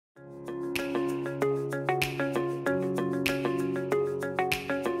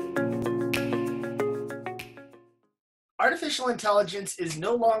Artificial intelligence is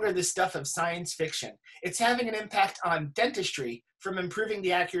no longer the stuff of science fiction. It's having an impact on dentistry, from improving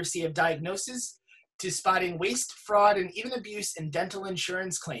the accuracy of diagnoses to spotting waste, fraud, and even abuse in dental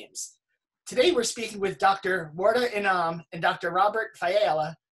insurance claims. Today, we're speaking with Dr. Wardah Inam and Dr. Robert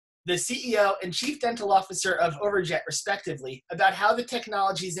Faiella, the CEO and Chief Dental Officer of Overjet, respectively, about how the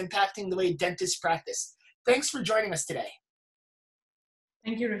technology is impacting the way dentists practice. Thanks for joining us today.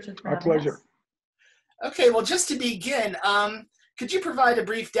 Thank you, Richard, for Our having pleasure. us. Okay, well, just to begin, could you provide a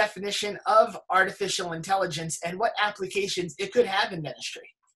brief definition of artificial intelligence and what applications it could have in dentistry?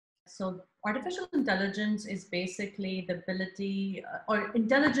 So artificial intelligence is basically the ability or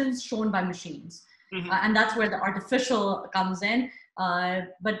intelligence shown by machines. And that's where the artificial comes in.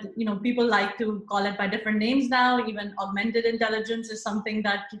 But people like to call it by different names now. Even augmented intelligence is something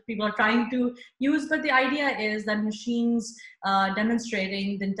that people are trying to use. But the idea is that machines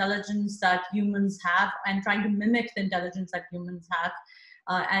demonstrating the intelligence that humans have and trying to mimic the intelligence that humans have.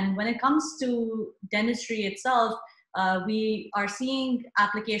 And when it comes to dentistry itself, we are seeing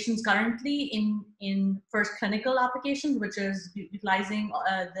applications currently in first clinical applications, which is utilizing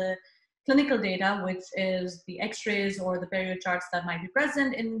the clinical data, which is the x-rays or the perio charts that might be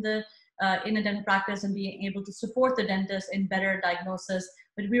present in a dental practice, and being able to support the dentist in better diagnosis.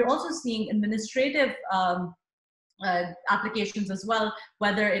 But we're also seeing administrative applications as well,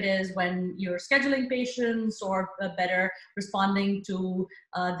 whether it is when you're scheduling patients or better responding to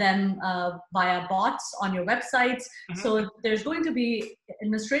them via bots on your websites. So there's going to be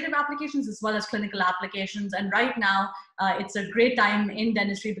administrative applications as well as clinical applications. And right now, it's a great time in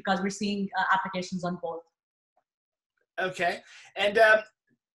dentistry because we're seeing applications on both. Okay. And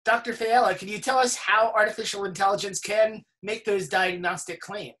Dr. Faiella, can you tell us how artificial intelligence can make those diagnostic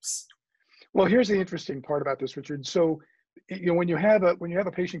claims? Well, here's the interesting part about this, Richard. So, when you have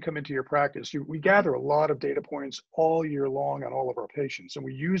a patient come into your practice, we gather a lot of data points all year long on all of our patients, and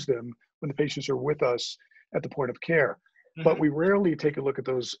we use them when the patients are with us at the point of care. But we rarely take a look at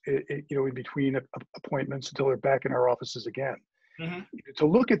those, in between appointments until they're back in our offices again. To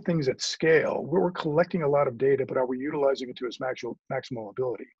look at things at scale, we're collecting a lot of data, but are we utilizing it to its maximal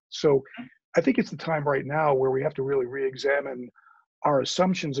ability? So, I think it's the time right now where we have to really re-examine our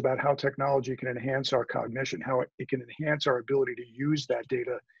assumptions about how technology can enhance our cognition, how it can enhance our ability to use that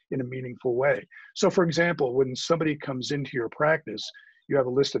data in a meaningful way. So for example, when somebody comes into your practice, you have a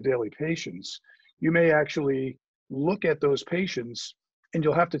list of daily patients, you may actually look at those patients, and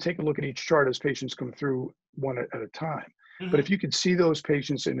you'll have to take a look at each chart as patients come through one at a time. But if you can see those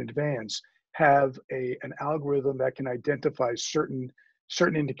patients in advance, have an algorithm that can identify certain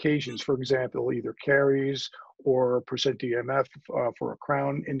indications, for example, either caries or percent DMF for a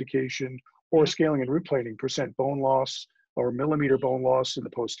crown indication, or scaling and root planing, percent bone loss or millimeter bone loss in the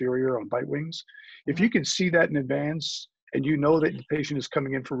posterior on bite wings. If you can see that in advance, and you know that the patient is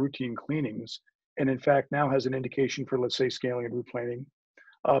coming in for routine cleanings, and in fact now has an indication for, let's say, scaling and root planing,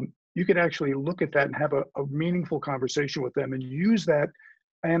 you can actually look at that and have a meaningful conversation with them and use that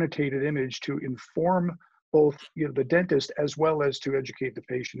annotated image to inform both the dentist as well as to educate the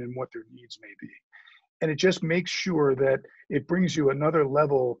patient in what their needs may be. And it just makes sure that it brings you another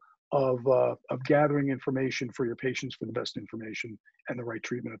level of gathering information for your patients for the best information and the right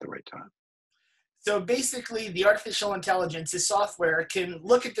treatment at the right time. So basically, the artificial intelligence, the software, can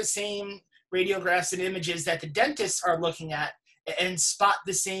look at the same radiographs and images that the dentists are looking at and spot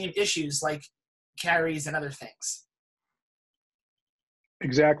the same issues like caries and other things.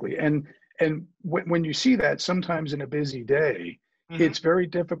 Exactly. And when you see that, sometimes in a busy day, it's very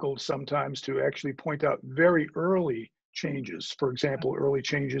difficult sometimes to actually point out very early changes. For example, early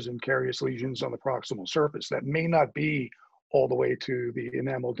changes in carious lesions on the proximal surface that may not be all the way to the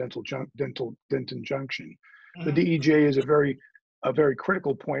enamel dentin junction. The DEJ is a very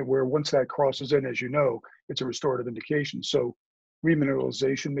critical point where once that crosses in, as you know, it's a restorative indication. So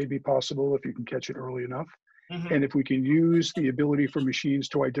remineralization may be possible if you can catch it early enough. And if we can use the ability for machines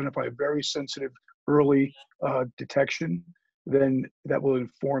to identify a very sensitive early detection, then that will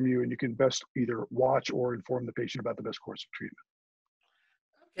inform you, and you can best either watch or inform the patient about the best course of treatment.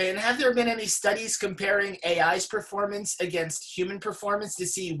 Okay, and have there been any studies comparing AI's performance against human performance to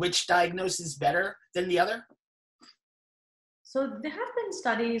see which diagnosis is better than the other? So there have been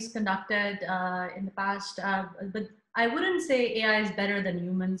studies conducted in the past, but I wouldn't say AI is better than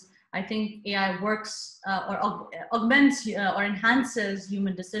humans. I think AI works or augments or enhances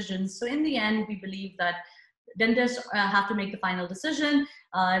human decisions. So in the end, we believe that dentists have to make the final decision.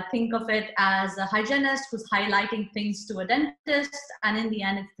 Think of it as a hygienist who's highlighting things to a dentist, and in the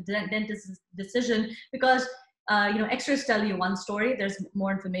end, it's the dentist's decision, because X-rays tell you one story. There's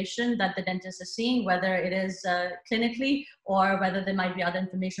more information that the dentist is seeing, whether it is clinically or whether there might be other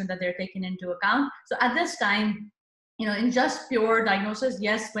information that they're taking into account. So at this time, in just pure diagnosis,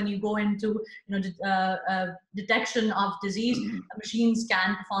 yes, when you go into, detection of disease, machines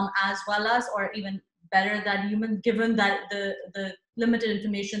can perform as well as, or even better than humans, given that the limited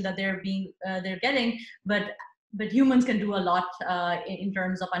information that they're getting, but humans can do a lot in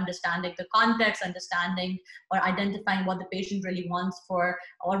terms of understanding the context, understanding or identifying what the patient really wants for,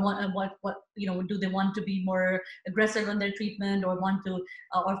 or what do they want to be more aggressive on their treatment, or want to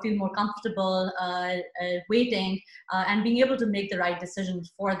or feel more comfortable waiting, and being able to make the right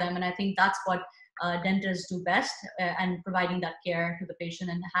decisions for them. And I think that's what dentists do best, and providing that care to the patient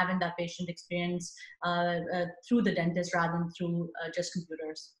and having that patient experience through the dentist rather than through just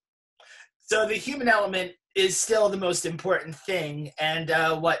computers. So the human element is still the most important thing, and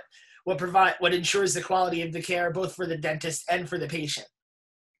what ensures the quality of the care both for the dentist and for the patient.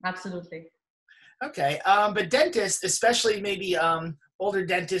 Absolutely. Okay, but dentists, especially maybe older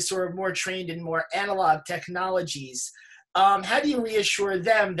dentists who are more trained in more analog technologies, how do you reassure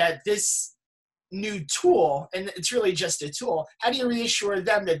them that this new tool, and it's really just a tool, how do you reassure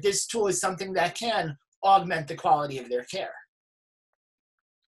them that this tool is something that can augment the quality of their care?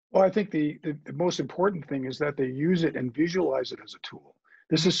 Well, I think the most important thing is that they use it and visualize it as a tool.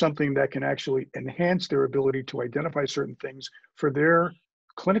 This is something that can actually enhance their ability to identify certain things for their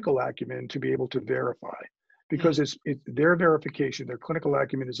clinical acumen to be able to verify, because it's their verification, their clinical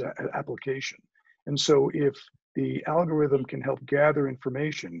acumen is an application. And so if the algorithm can help gather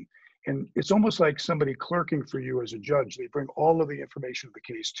information, and it's almost like somebody clerking for you as a judge, they bring all of the information of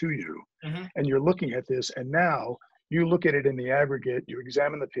the case to you, and you're looking at this, and now you look at it in the aggregate, you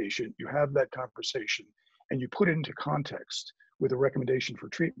examine the patient, you have that conversation, and you put it into context with a recommendation for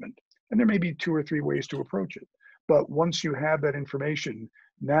treatment. And there may be 2 or 3 ways to approach it. But once you have that information,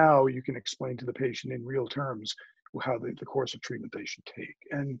 now you can explain to the patient in real terms how the course of treatment they should take.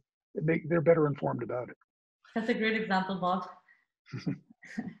 And they're better informed about it. That's a great example, Bob.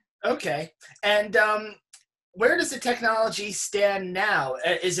 Okay. And where does the technology stand now?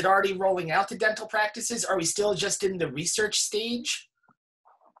 Is it already rolling out to dental practices? Are we still just in the research stage?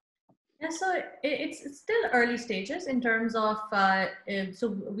 Yeah, so it's still early stages in terms of, so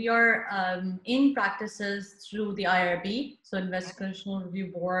we are in practices through the IRB, so Investigational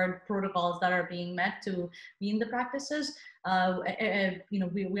Review Board protocols that are being met to be in the practices.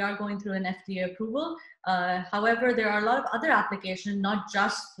 We are going through an FDA approval. However, there are a lot of other applications, not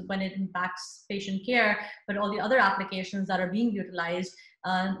just when it impacts patient care, but all the other applications that are being utilized,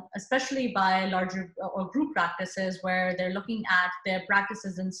 especially by larger or group practices, where they're looking at their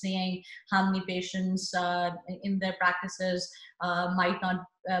practices and seeing how many patients in their practices might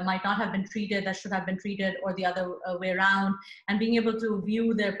not have been treated that should have been treated, or the other way around, and being able to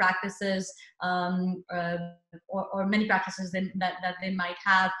view their practices or many practices that they might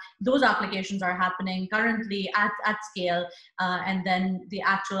have. Those applications are happening currently at scale, and then the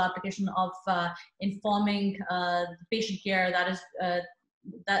actual application of informing patient care that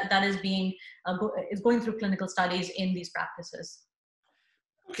is going through clinical studies in these practices.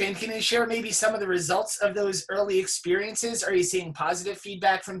 Okay, and can you share maybe some of the results of those early experiences? Are you seeing positive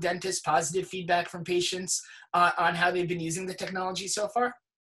feedback from dentists, positive feedback from patients on how they've been using the technology so far?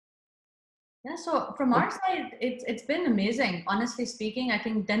 Yeah, so from our side, it's been amazing. Honestly speaking, I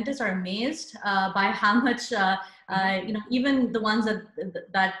think dentists are amazed by how much, even the ones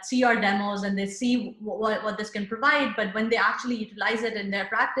that see our demos and they see what this can provide, but when they actually utilize it in their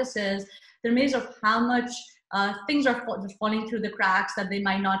practices, they're amazed of how much things are falling through the cracks that they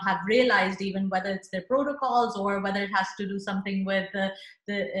might not have realized, even whether it's their protocols or whether it has to do something with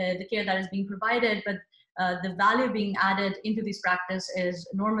the care that is being provided. But the value being added into this practice is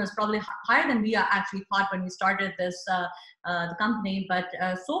enormous, probably higher than we actually thought when we started this the company. But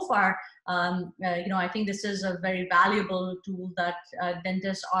so far, I think this is a very valuable tool that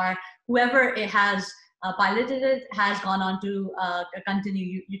dentists whoever it has piloted it has gone on to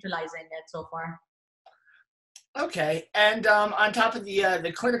continue utilizing it so far. Okay, and on top of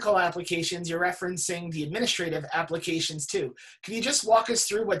the clinical applications, you're referencing the administrative applications too. Can you just walk us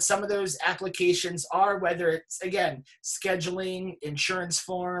through what some of those applications are, whether it's, again, scheduling, insurance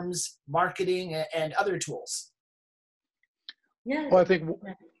forms, marketing, and other tools? Yeah. Well, I think.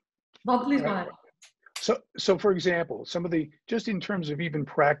 Bob, please go ahead. So for example, some of just in terms of even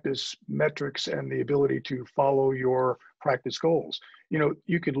practice metrics and the ability to follow your practice goals,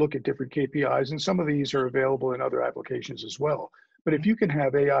 you could look at different KPIs, and some of these are available in other applications as well. But if you can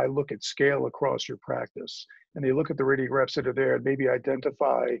have AI look at scale across your practice, and they look at the radiographs that are there and maybe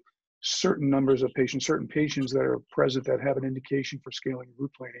identify certain numbers of patients, certain patients that are present that have an indication for scaling and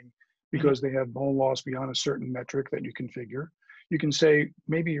root planing because they have bone loss beyond a certain metric that you configure. You can say,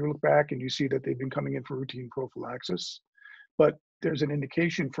 maybe you look back and you see that they've been coming in for routine prophylaxis, but there's an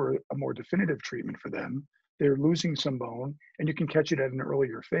indication for a more definitive treatment for them. They're losing some bone and you can catch it at an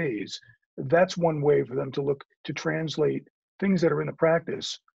earlier phase. That's one way for them to look to translate things that are in the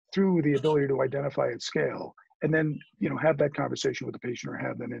practice through the ability to identify at scale, and then have that conversation with the patient or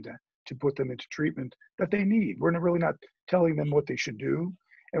have them to put them into treatment that they need. We're really not telling them what they should do,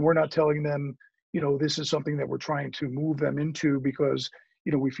 and we're not telling them, this is something that we're trying to move them into because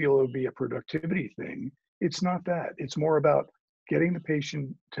we feel it would be a productivity thing. It's not that. It's more about getting the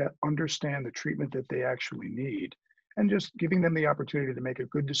patient to understand the treatment that they actually need, and just giving them the opportunity to make a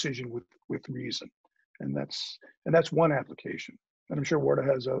good decision with reason. And that's one application. And I'm sure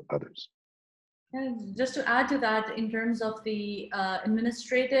Wardah has others. And just to add to that, in terms of the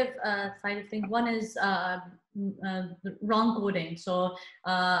administrative side of things, one is wrong coding. So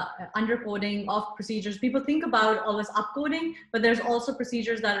undercoding of procedures. People think about always upcoding, but there's also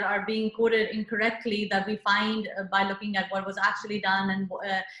procedures that are being coded incorrectly that we find by looking at what was actually done and what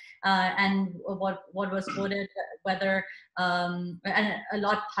was coded, whether and a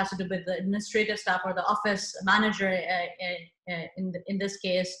lot has to do with the administrative staff or the office manager in this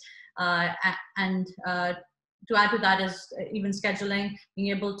case. To add to that is even scheduling, being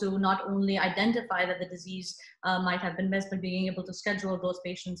able to not only identify that the disease might have been missed, but being able to schedule those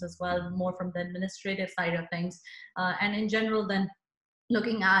patients as well, more from the administrative side of things. And in general, then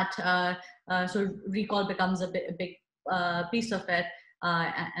looking at, so recall becomes a big piece of it.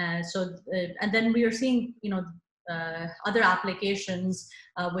 And then we are seeing, other applications,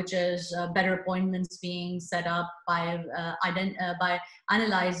 which is better appointments being set up by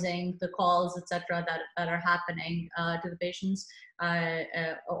analyzing the calls, etc., that are happening to the patients,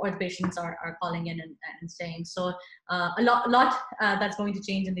 or the patients are calling in and staying. So a lot that's going to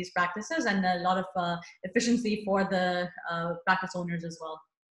change in these practices, and a lot of efficiency for the practice owners as well.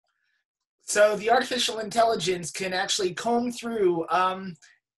 So the artificial intelligence can actually comb through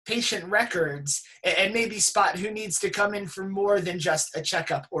patient records and maybe spot who needs to come in for more than just a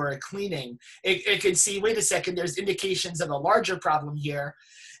checkup or a cleaning. It could see, wait a second, there's indications of a larger problem here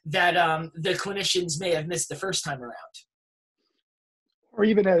that the clinicians may have missed the first time around. Or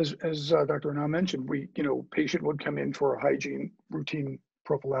even as Dr. Inam mentioned, patient would come in for a hygiene routine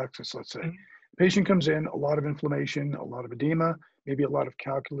prophylaxis, let's say. Patient comes in, a lot of inflammation, a lot of edema, maybe a lot of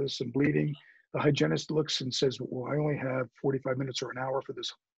calculus and bleeding. The hygienist looks and says, well, I only have 45 minutes or an hour for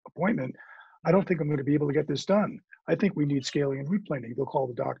this appointment. I don't think I'm going to be able to get this done. I think we need scaling and root planing. They'll call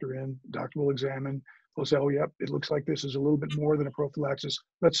the doctor in, the doctor will examine. They'll say, oh, yep, it looks like this is a little bit more than a prophylaxis.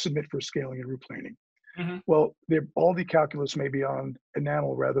 Let's submit for scaling and root planing. Well, all the calculus may be on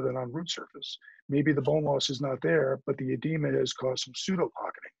enamel rather than on root surface. Maybe the bone loss is not there, but the edema has caused some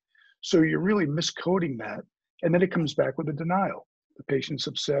pseudo-pocketing. So you're really miscoding that. And then it comes back with a denial. The patient's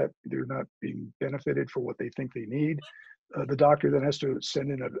upset, they're not being benefited for what they think they need. The doctor then has to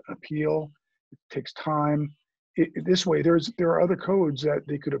send in an appeal. It takes time. This way, there are other codes that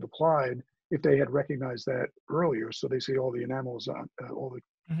they could have applied if they had recognized that earlier. So they say all the enamel is on, all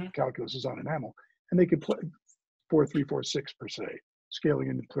the calculus is on enamel, and they could play 4346 per se, scaling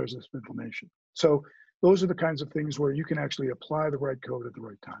into presence of inflammation. So those are the kinds of things where you can actually apply the right code at the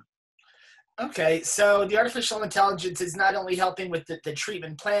right time. Okay, so the artificial intelligence is not only helping with the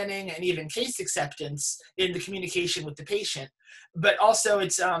treatment planning and even case acceptance in the communication with the patient, but also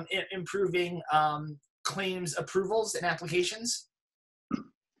it's improving claims approvals and applications?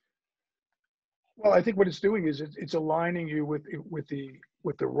 Well, I think what it's doing is it's aligning you with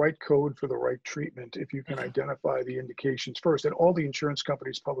the right code for the right treatment if you can identify the indications first. And all the insurance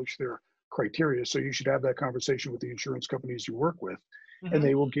companies publish their criteria, so you should have that conversation with the insurance companies you work with. And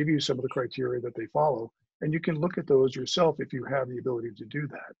they will give you some of the criteria that they follow. And you can look at those yourself if you have the ability to do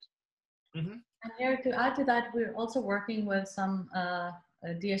that. And here, to add to that, we're also working with some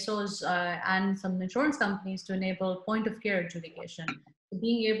DSOs and some insurance companies to enable point of care adjudication. So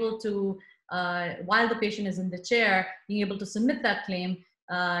being able to, while the patient is in the chair, being able to submit that claim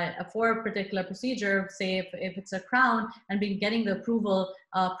for a particular procedure, say if it's a crown, and getting the approval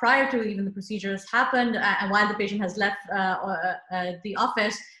prior to even the procedure has happened, and while the patient has left the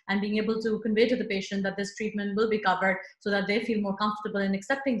office, and being able to convey to the patient that this treatment will be covered so that they feel more comfortable in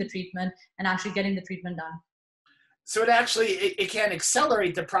accepting the treatment and actually getting the treatment done. So it can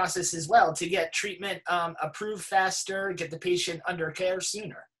accelerate the process as well to get treatment approved faster, get the patient under care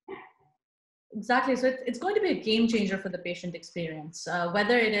sooner. Exactly. So it's going to be a game changer for the patient experience,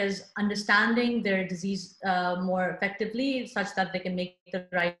 whether it is understanding their disease more effectively, such that they can make the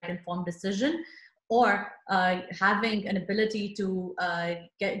right informed decision, or having an ability to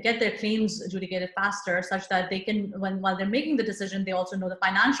get their claims adjudicated faster, such that they can, while they're making the decision, they also know the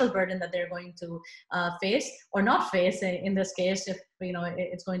financial burden that they're going to face or not face in this case, if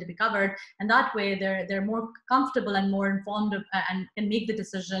it's going to be covered. And that way they're more comfortable and more informed and can make the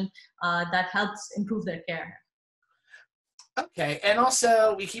decision that helps improve their care. Okay, and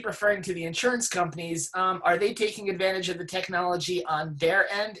also we keep referring to the insurance companies. Are they taking advantage of the technology on their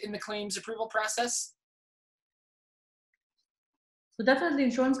end in the claims approval process? So definitely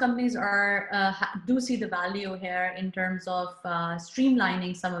insurance companies do see the value here in terms of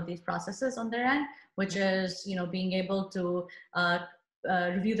streamlining some of these processes on their end, which is being able to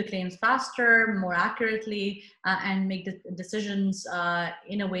review the claims faster, more accurately, and make the decisions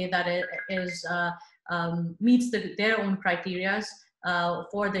in a way that it is meets their own criteria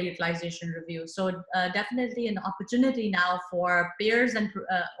for the utilization review. So definitely an opportunity now for payers and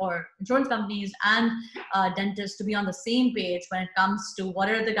or insurance companies and dentists to be on the same page when it comes to what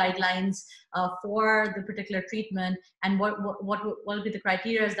are the guidelines for the particular treatment, and what will be the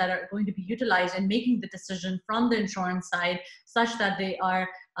criteria that are going to be utilized in making the decision from the insurance side, such that they are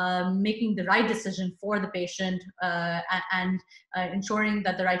making the right decision for the patient and ensuring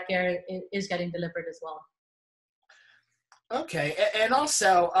that the right care is getting delivered as well. Okay, and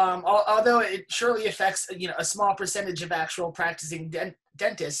also, although it surely affects a small percentage of actual practicing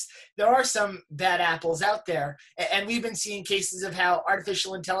dentists, there are some bad apples out there, and we've been seeing cases of how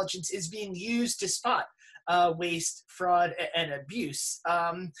artificial intelligence is being used to spot waste, fraud, and abuse.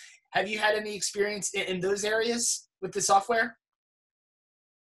 Have you had any experience in those areas with the software?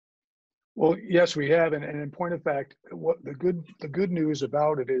 Well, yes, we have, and in point of fact, what the good news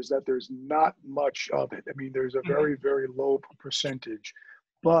about it is that there's not much of it. I mean, there's a very, very low percentage,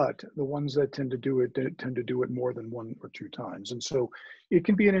 but the ones that tend to do it more than one or two times, and so it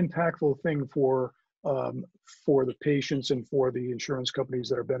can be an impactful thing for the patients and for the insurance companies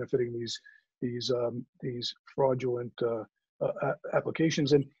that are benefiting these fraudulent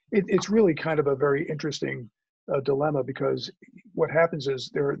applications, and it's really kind of a very interesting dilemma, because what happens is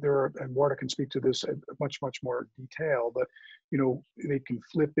there are, and Wardah can speak to this at much more detail, but they can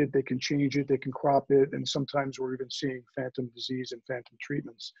flip it, they can change it, they can crop it, and sometimes we're even seeing phantom disease and phantom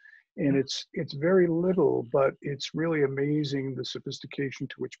treatments. And it's very little, but it's really amazing the sophistication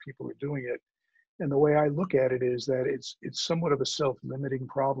to which people are doing it. And the way I look at it is that it's somewhat of a self-limiting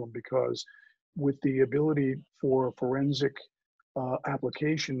problem, because with the ability for forensic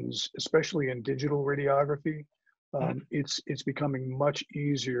applications, especially in digital radiography, it's becoming much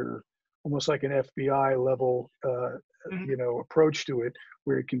easier, almost like an FBI level, approach to it,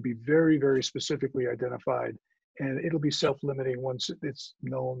 where it can be very, very specifically identified, and it'll be self-limiting once it's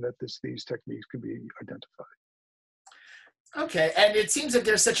known that these techniques can be identified. Okay, and it seems that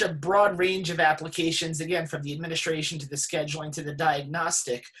there's such a broad range of applications, again, from the administration to the scheduling to the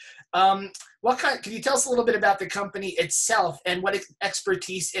diagnostic. Can you tell us a little bit about the company itself and what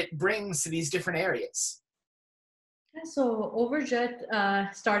expertise it brings to these different areas? Yeah, so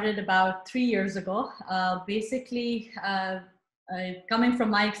Overjet started about 3 years ago. Basically, coming from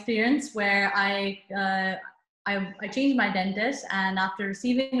my experience, where I changed my dentist, and after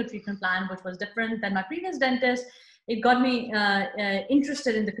receiving a treatment plan which was different than my previous dentist, it got me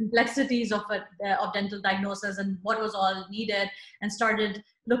interested in the complexities of dental diagnosis and what was all needed, and started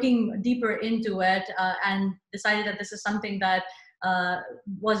looking deeper into it, and decided that this is something that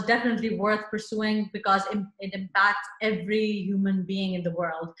was definitely worth pursuing, because it impacts every human being in the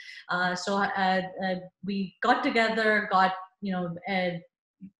world. So we got together, got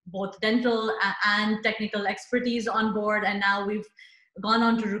both dental and technical expertise on board, and now we've gone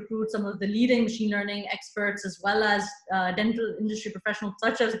on to recruit some of the leading machine learning experts, as well as dental industry professionals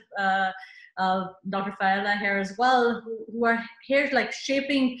such as Dr. Faiella here as well, who are here like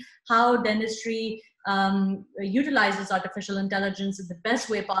shaping how dentistry utilizes artificial intelligence in the best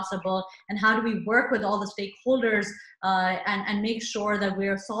way possible, and how do we work with all the stakeholders and make sure that we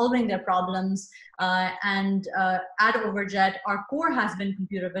are solving their problems. And at Overjet, our core has been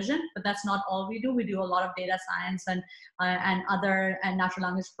computer vision, but that's not all we do. We do a lot of data science and natural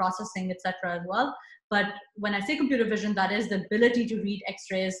language processing, etc. as well. But when I say computer vision, that is the ability to read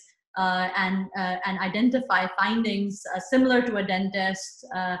X-rays and identify findings similar to a dentist,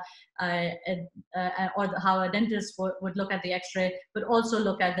 or how a dentist would look at the X-ray, but also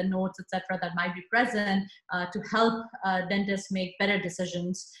look at the notes, etc., that might be present to help dentists make better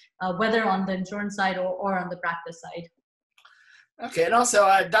decisions, whether on the insurance side or on the practice side. Okay, and also,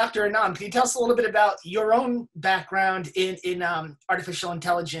 Dr. Inam, can you tell us a little bit about your own background in artificial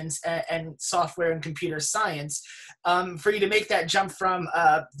intelligence and software and computer science, for you to make that jump from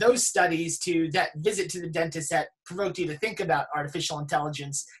those studies to that visit to the dentist that provoked you to think about artificial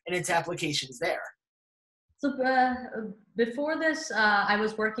intelligence and its applications there? So before this, I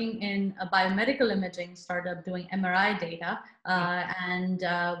was working in a biomedical imaging startup doing MRI data, and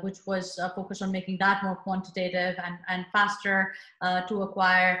which was focused on making that more quantitative and faster to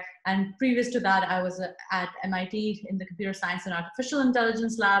acquire. And previous to that, I was at MIT in the computer science and artificial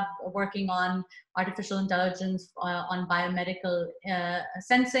intelligence lab, working on artificial intelligence on biomedical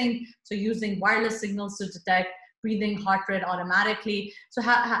sensing. So using wireless signals to detect breathing, heart rate automatically. So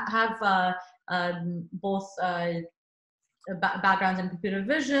have both backgrounds in computer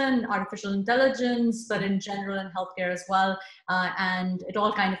vision, artificial intelligence, but in general in healthcare as well. And it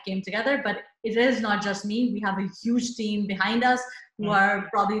all kind of came together, but it is not just me. We have a huge team behind us who are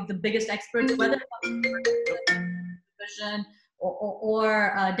probably the biggest experts, whether it comes to vision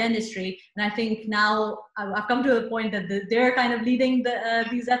or dentistry. And I think now I've come to a point that they're kind of leading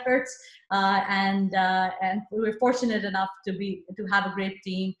these efforts. And we're fortunate enough to have a great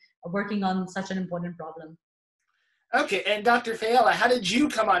team working on such an important problem. Okay, and Dr. Faiella, how did you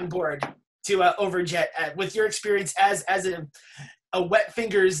come on board to Overjet with your experience as a wet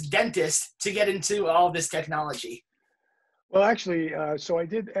fingers dentist to get into all this technology? Well, actually, so I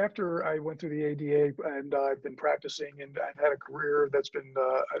did after I went through the ADA, and I've been practicing, and I've had a career that's been,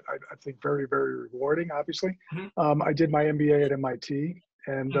 I think, very, very rewarding. Obviously, I did my MBA at MIT,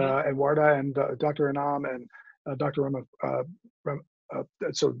 and Wardah and Dr. Inam and Dr.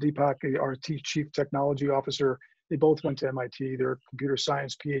 So Deepak, our chief technology officer, they both went to MIT. They're computer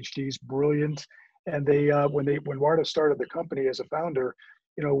science PhDs, brilliant. And they when Wardah started the company as a founder,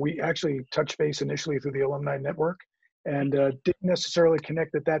 we actually touched base initially through the alumni network, and didn't necessarily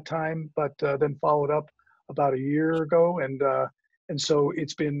connect at that time, but then followed up about a year ago. And so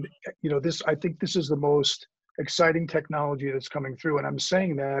it's been, I think this is the most exciting technology that's coming through. And I'm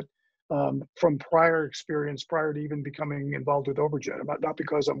saying that from prior experience, prior to even becoming involved with Overjet. Not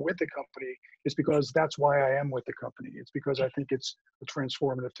because I'm with the company, it's because that's why I am with the company. It's because I think it's a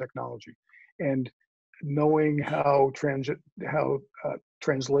transformative technology. And knowing how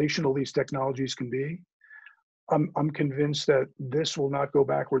translational these technologies can be, I'm convinced that this will not go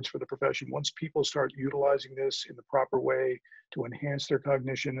backwards for the profession. Once people start utilizing this in the proper way to enhance their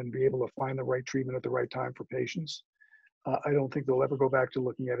cognition and be able to find the right treatment at the right time for patients, I don't think they'll ever go back to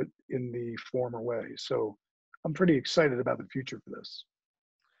looking at it in the former way. So I'm pretty excited about the future for this,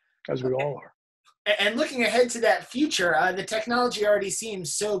 as we all are. And looking ahead to that future, the technology already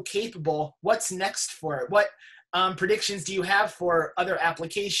seems so capable. What's next for it? What predictions do you have for other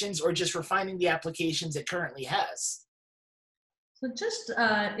applications, or just refining the applications it currently has? So just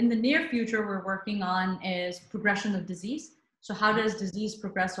in the near future, we're working on is progression of disease. So how does disease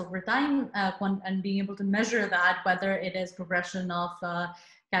progress over time, and being able to measure that, whether it is progression of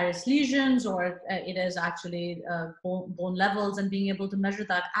carious lesions or it is actually bone levels, and being able to measure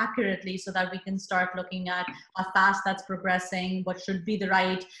that accurately so that we can start looking at how fast that's progressing, what should be the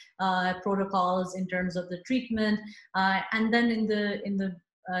right protocols in terms of the treatment. And then in the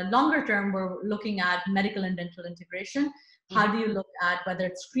longer term, we're looking at medical and dental integration. How do you look at whether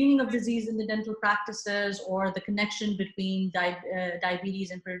it's screening of disease in the dental practices, or the connection between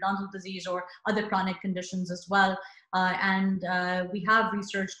diabetes and periodontal disease or other chronic conditions as well? And we have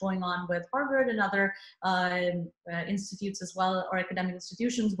research going on with Harvard and other institutes as well, or academic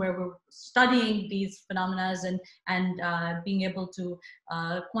institutions, where we're studying these phenomena and being able to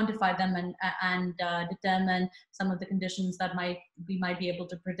quantify them and determine some of the conditions that we might be able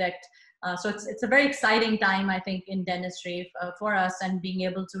to predict. So it's a very exciting time, I think, in dentistry for us, and being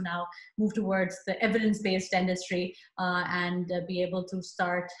able to now move towards the evidence-based dentistry and be able to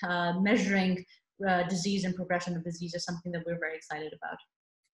start measuring disease and progression of disease is something that we're very excited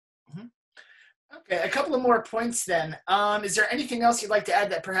about. Okay, a couple of more points then. Is there anything else you'd like to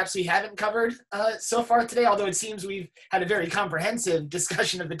add that perhaps we haven't covered so far today, although it seems we've had a very comprehensive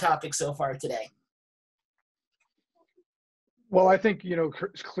discussion of the topic so far today? Well, I think,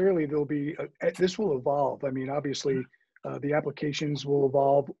 clearly there'll be, this will evolve. I mean, obviously, the applications will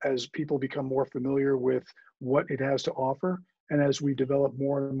evolve as people become more familiar with what it has to offer. And as we develop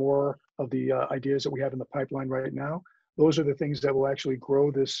more and more of the ideas that we have in the pipeline right now, those are the things that will actually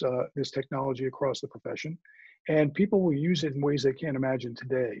grow this technology across the profession. And people will use it in ways they can't imagine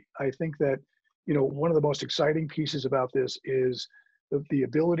today. I think that, one of the most exciting pieces about this is the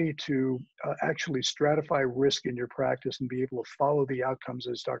ability to actually stratify risk in your practice and be able to follow the outcomes,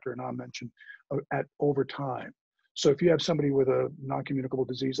 as Dr. Inam mentioned, over time. So if you have somebody with a non-communicable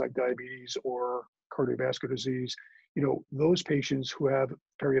disease like diabetes or cardiovascular disease, those patients who have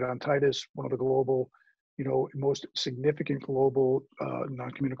periodontitis, one of the global, most significant global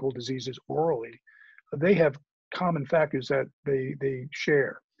non-communicable diseases orally, they have common factors that they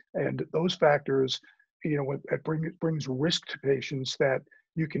share. And those factors, it brings risk to patients that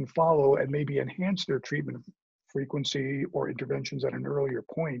you can follow and maybe enhance their treatment frequency or interventions at an earlier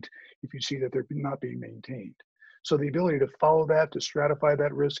point if you see that they're not being maintained. So the ability to follow that, to stratify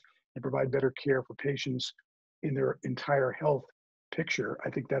that risk, and provide better care for patients in their entire health picture, I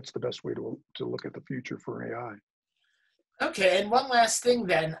think that's the best way to look at the future for AI. Okay, and one last thing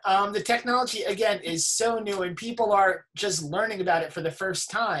then. The technology, again, is so new and people are just learning about it for the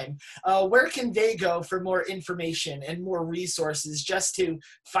first time. Where can they go for more information and more resources just to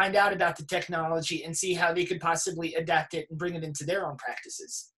find out about the technology and see how they could possibly adapt it and bring it into their own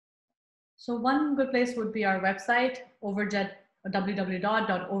practices? So one good place would be our website, Overjet,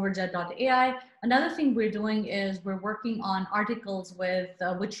 www.overjet.ai. Another thing we're doing is we're working on articles with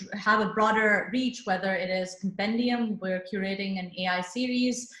which have a broader reach, whether it is compendium, we're curating an AI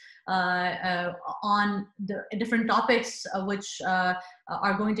series on the different topics which are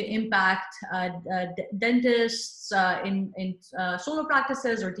going to impact dentists in solo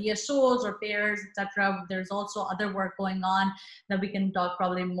practices or DSOs or pairs, etc. There's also other work going on that we can talk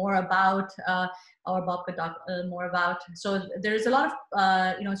probably more about, or Bob could talk more about. So there's a lot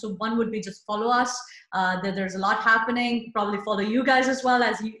of, so one would be just follow us. There's a lot happening. Probably follow you guys as well,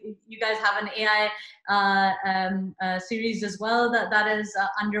 as you guys have an AI series as well that is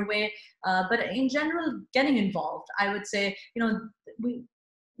underway. But in general, getting involved, I would say,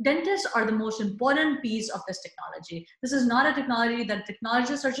 dentists are the most important piece of this technology. This is not a technology that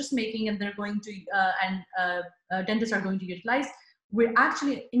technologists are just making and they're going to, dentists are going to utilize. We're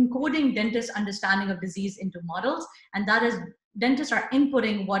actually encoding dentists' understanding of disease into models, and that is, dentists are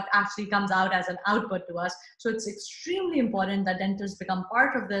inputting what actually comes out as an output to us. So it's extremely important that dentists become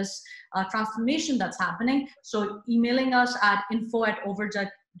part of this transformation that's happening. So emailing us at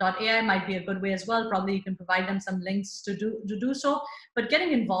info@overjet.ai might be a good way as well. Probably you can provide them some links to do so, but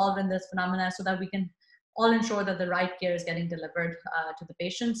getting involved in this phenomena so that we can all ensure that the right care is getting delivered to the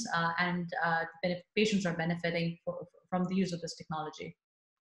patients and patients are benefiting from the use of this technology.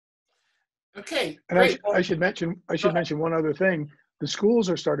 Okay, and great. I should mention one other thing. The schools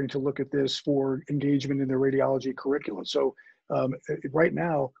are starting to look at this for engagement in their radiology curriculum. So right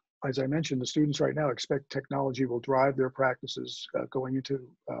now, as I mentioned, the students right now expect technology will drive their practices going into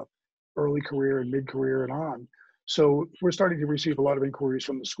early career and mid-career and on. So we're starting to receive a lot of inquiries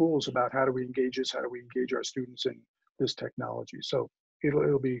from the schools about how do we engage this, how do we engage our students in this technology. So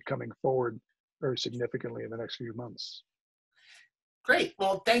it'll be coming forward very significantly in the next few months. Great.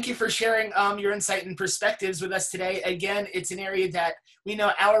 Well, thank you for sharing your insight and perspectives with us today. Again, it's an area that we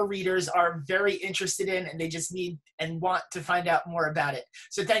know our readers are very interested in, and they just need and want to find out more about it.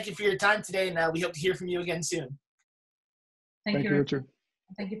 So thank you for your time today, and we hope to hear from you again soon. Thank you, Richard.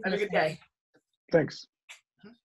 Thank you. Have a good day. Thanks.